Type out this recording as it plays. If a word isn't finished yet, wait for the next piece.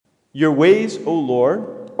Your ways, O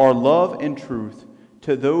Lord, are love and truth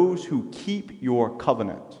to those who keep your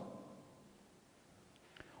covenant.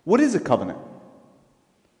 What is a covenant?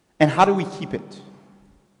 And how do we keep it?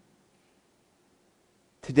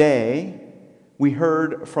 Today, we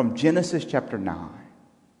heard from Genesis chapter 9.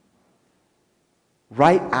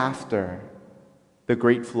 Right after the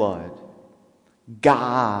great flood,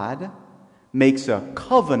 God makes a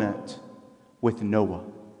covenant with Noah.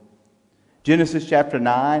 Genesis chapter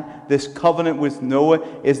 9, this covenant with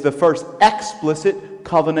Noah is the first explicit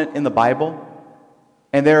covenant in the Bible,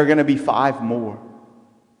 and there are going to be 5 more.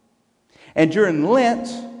 And during Lent,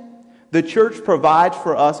 the church provides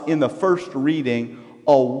for us in the first reading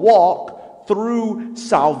a walk through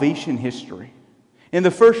salvation history. In the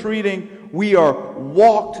first reading, we are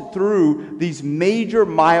walked through these major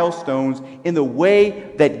milestones in the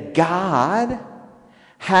way that God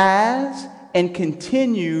has and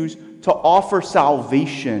continues to offer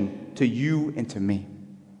salvation to you and to me.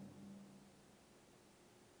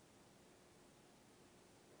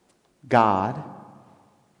 God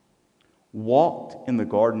walked in the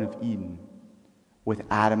Garden of Eden with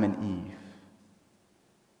Adam and Eve.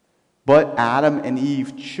 But Adam and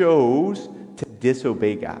Eve chose to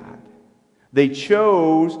disobey God. They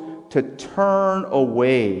chose to turn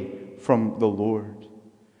away from the Lord.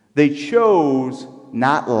 They chose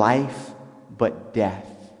not life, but death.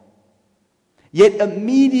 Yet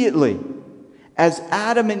immediately, as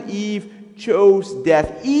Adam and Eve chose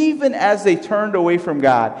death, even as they turned away from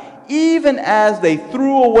God, even as they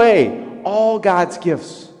threw away all God's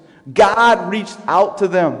gifts, God reached out to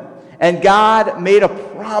them, and God made a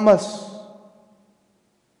promise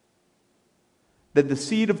that the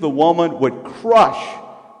seed of the woman would crush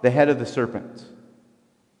the head of the serpent,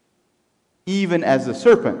 even as the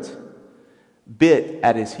serpent bit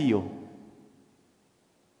at his heel.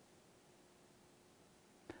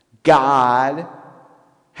 God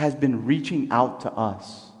has been reaching out to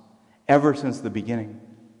us ever since the beginning.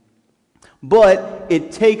 But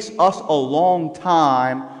it takes us a long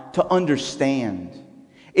time to understand.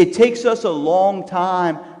 It takes us a long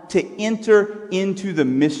time to enter into the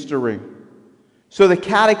mystery. So the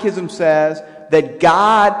Catechism says that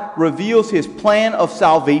God reveals His plan of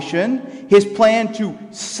salvation, His plan to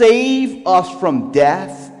save us from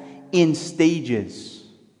death in stages,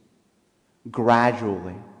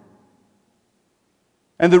 gradually.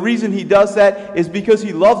 And the reason He does that is because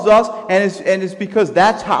He loves us, and it's because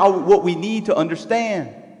that's what we need to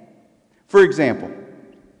understand. For example,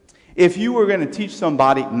 if you were going to teach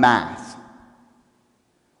somebody math,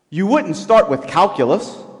 you wouldn't start with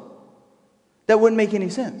calculus. That wouldn't make any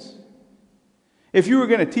sense. If you were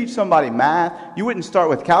going to teach somebody math, you wouldn't start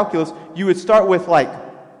with calculus. You would start with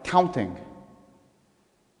counting,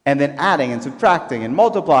 and then adding and subtracting and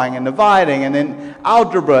multiplying and dividing, and then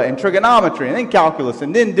algebra and trigonometry, and then calculus,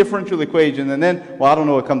 and then differential equations, and then, I don't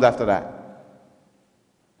know what comes after that.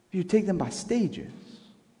 You take them by stages.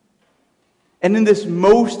 And in this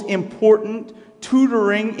most important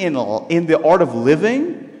tutoring in the art of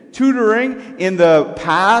living, tutoring in the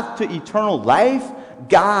path to eternal life,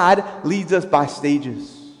 God leads us by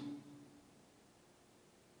stages.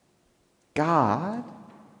 God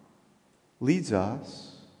leads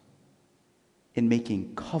us in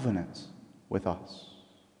making covenants with us,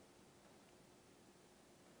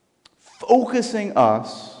 focusing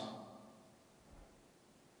us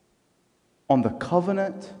on the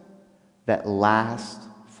covenant that lasts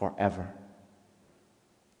forever.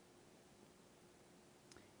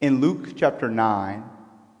 In Luke chapter 9,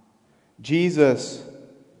 Jesus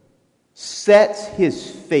sets His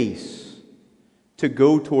face to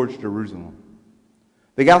go towards Jerusalem.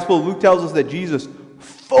 The Gospel of Luke tells us that Jesus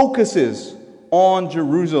focuses on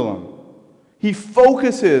Jerusalem. He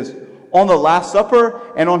focuses on the Last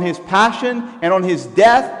Supper and on His passion and on His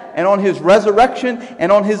death and on His resurrection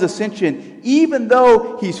and on His ascension, even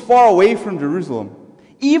though He's far away from Jerusalem,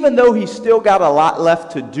 even though He's still got a lot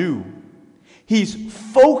left to do. He's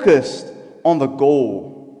focused on the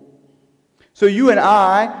goal. So you and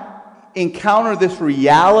I encounter this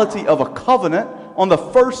reality of a covenant on the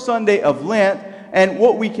first Sunday of Lent, and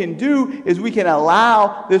what we can do is we can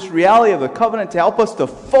allow this reality of the covenant to help us to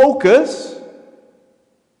focus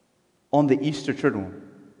on the Easter Triduum.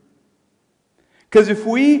 Because if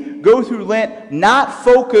we go through Lent not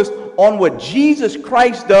focused on what Jesus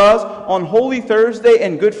Christ does on Holy Thursday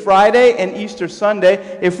and Good Friday and Easter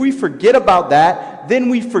Sunday, if we forget about that, then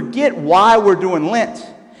we forget why we're doing Lent.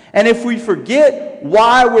 And if we forget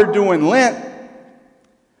why we're doing Lent,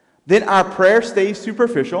 then our prayer stays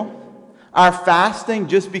superficial, our fasting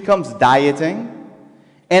just becomes dieting,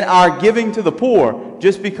 and our giving to the poor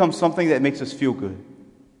just becomes something that makes us feel good.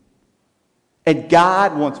 And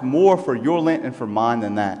God wants more for your Lent and for mine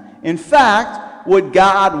than that. In fact, what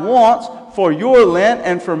God wants for your Lent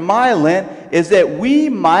and for my Lent is that we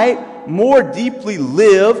might more deeply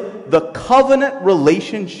live the covenant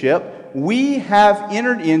relationship we have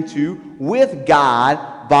entered into with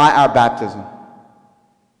God by our baptism.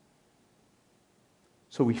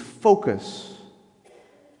 So we focus.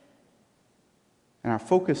 And our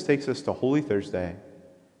focus takes us to Holy Thursday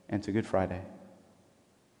and to Good Friday.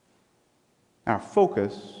 Our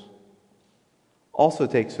focus also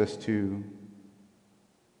takes us to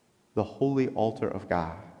the holy altar of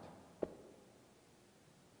God,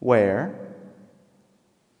 where,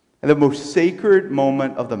 at the most sacred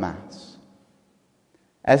moment of the Mass,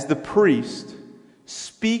 as the priest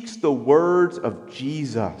speaks the words of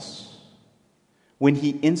Jesus when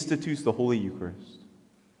he institutes the Holy Eucharist,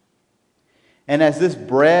 and as this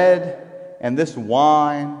bread and this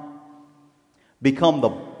wine become the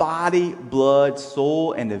body, blood,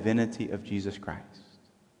 soul, and divinity of Jesus Christ,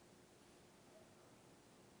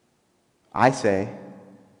 I say,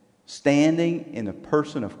 standing in the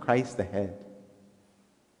person of Christ the head,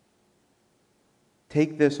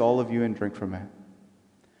 take this, all of you, and drink from it.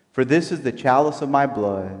 For this is the chalice of my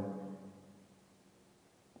blood,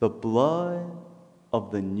 the blood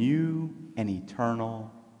of the new and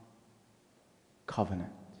eternal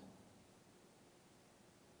covenant.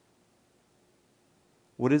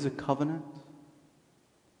 What is a covenant?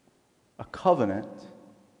 A covenant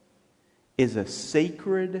is a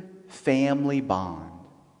sacred family bond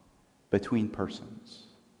between persons.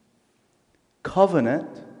 Covenant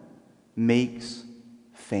makes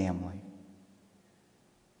family.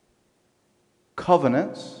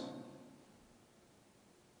 Covenants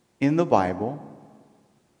in the Bible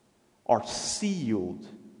are sealed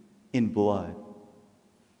in blood.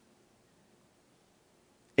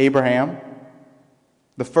 Abraham,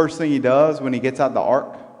 the first thing he does when he gets out the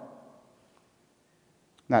ark,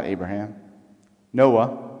 not Abraham,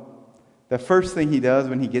 Noah, the first thing he does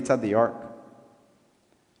when he gets out the ark,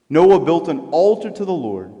 Noah built an altar to the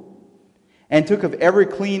Lord and took of every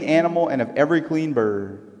clean animal and of every clean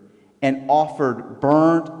bird and offered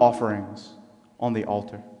burnt offerings on the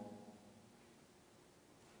altar.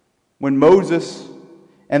 When Moses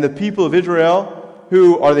and the people of Israel,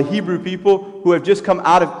 who are the Hebrew people who have just come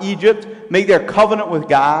out of Egypt, make their covenant with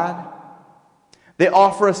God, they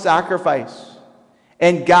offer a sacrifice.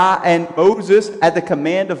 And Moses, at the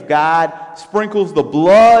command of God, sprinkles the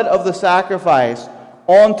blood of the sacrifice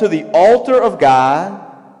onto the altar of God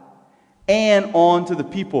and onto the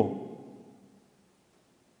people.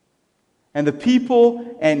 And the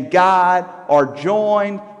people and God are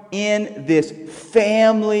joined in this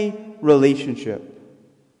family relationship,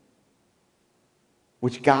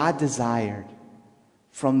 which God desired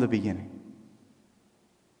from the beginning.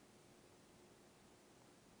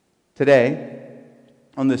 Today,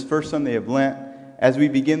 on this first Sunday of Lent, as we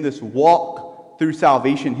begin this walk through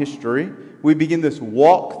salvation history, we begin this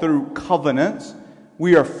walk through covenants,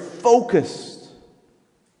 we are focused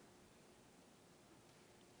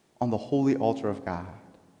on the holy altar of God.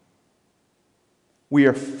 We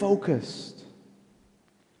are focused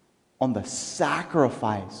on the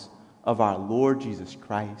sacrifice of our Lord Jesus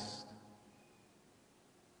Christ,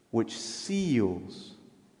 which seals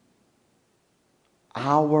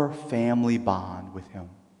our family bond with Him.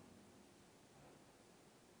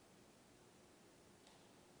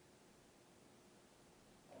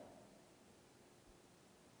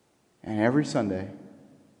 And every Sunday,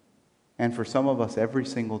 and for some of us every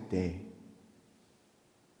single day,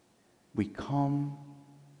 we come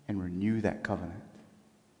and renew that covenant.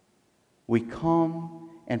 We come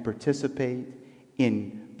and participate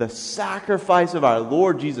in the sacrifice of our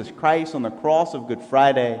Lord Jesus Christ on the cross of Good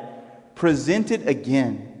Friday, presented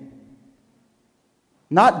again,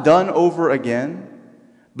 not done over again,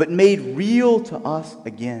 but made real to us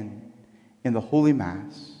again in the Holy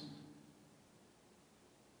Mass.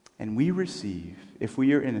 And we receive, if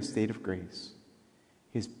we are in a state of grace,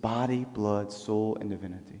 His body, blood, soul, and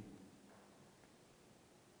divinity.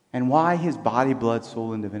 And why His body, blood,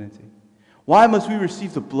 soul, and divinity? Why must we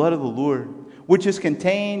receive the blood of the Lord, which is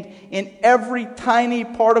contained in every tiny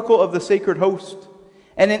particle of the sacred host,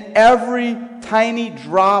 and in every tiny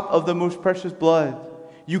drop of the most precious blood?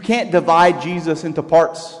 You can't divide Jesus into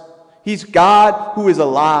parts. He's God who is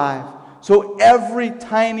alive. So every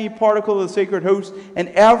tiny particle of the sacred host and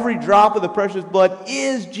every drop of the precious blood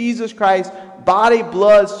is Jesus Christ, body,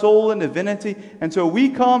 blood, soul, and divinity. And so we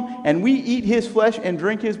come and we eat His flesh and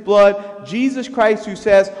drink His blood. Jesus Christ, who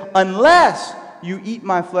says, unless you eat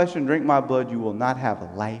my flesh and drink my blood, you will not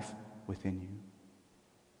have life within you.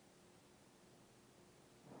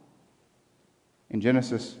 In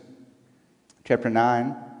Genesis chapter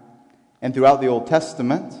 9 and throughout the Old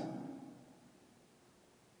Testament,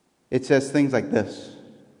 it says things like this: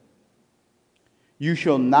 "You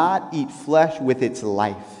shall not eat flesh with its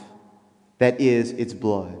life, that is, its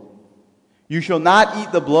blood. You shall not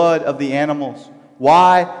eat the blood of the animals."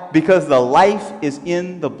 Why? Because the life is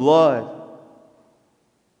in the blood.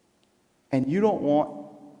 And you don't want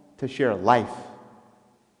to share life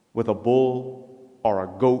with a bull or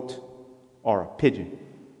a goat or a pigeon.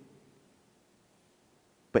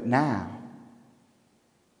 But now,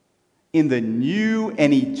 in the new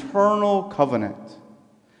and eternal covenant,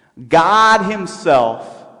 God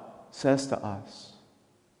Himself says to us,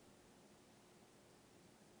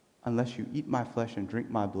 "Unless you eat my flesh and drink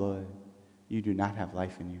my blood, you do not have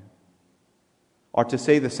life in you." Or to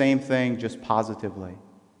say the same thing just positively,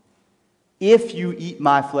 if you eat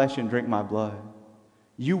my flesh and drink my blood,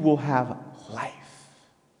 you will have life.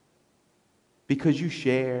 Because you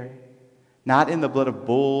share not in the blood of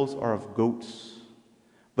bulls or of goats,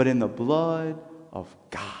 but in the blood of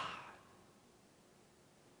God.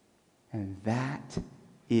 And that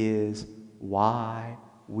is why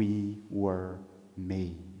we were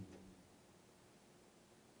made.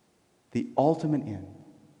 The ultimate end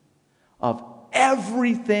of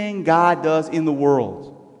everything God does in the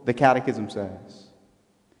world, the Catechism says,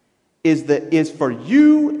 is for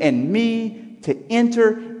you and me to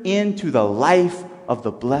enter into the life of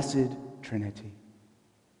the Blessed Trinity.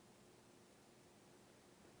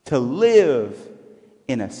 To live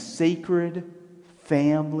in a sacred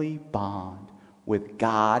family bond with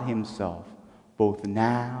God Himself, both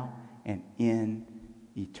now and in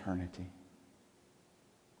eternity.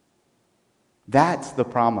 That's the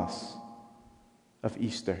promise of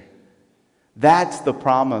Easter. That's the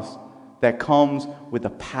promise that comes with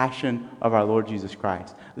the passion of our Lord Jesus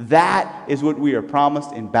Christ. That is what we are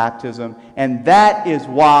promised in baptism, and that is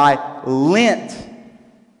why Lent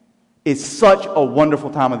is such a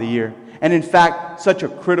wonderful time of the year, and in fact, such a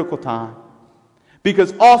critical time.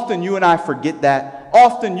 Because often you and I forget that.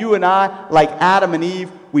 Often you and I, like Adam and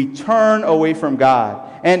Eve, we turn away from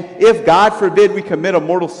God. And if, God forbid, we commit a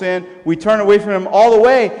mortal sin, we turn away from Him all the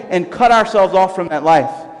way and cut ourselves off from that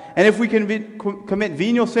life. And if we commit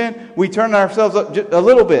venial sin, we turn ourselves up just a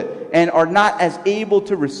little bit and are not as able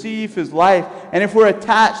to receive His life. And if we're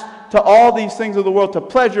attached to all these things of the world, to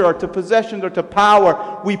pleasure or to possessions or to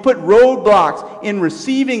power, we put roadblocks in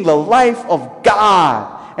receiving the life of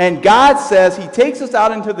God. And God says, He takes us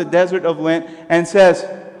out into the desert of Lent and says,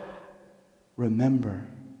 remember.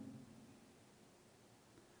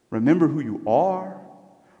 Remember who you are.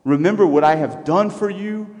 Remember what I have done for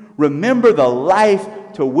you. Remember the life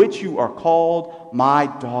to which you are called, my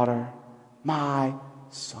daughter, my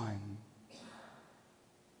son.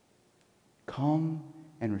 Come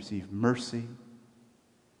and receive mercy.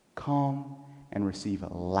 Come and receive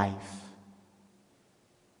life.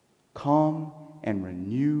 Come and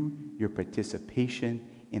renew your participation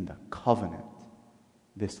in the covenant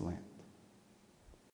this Lent.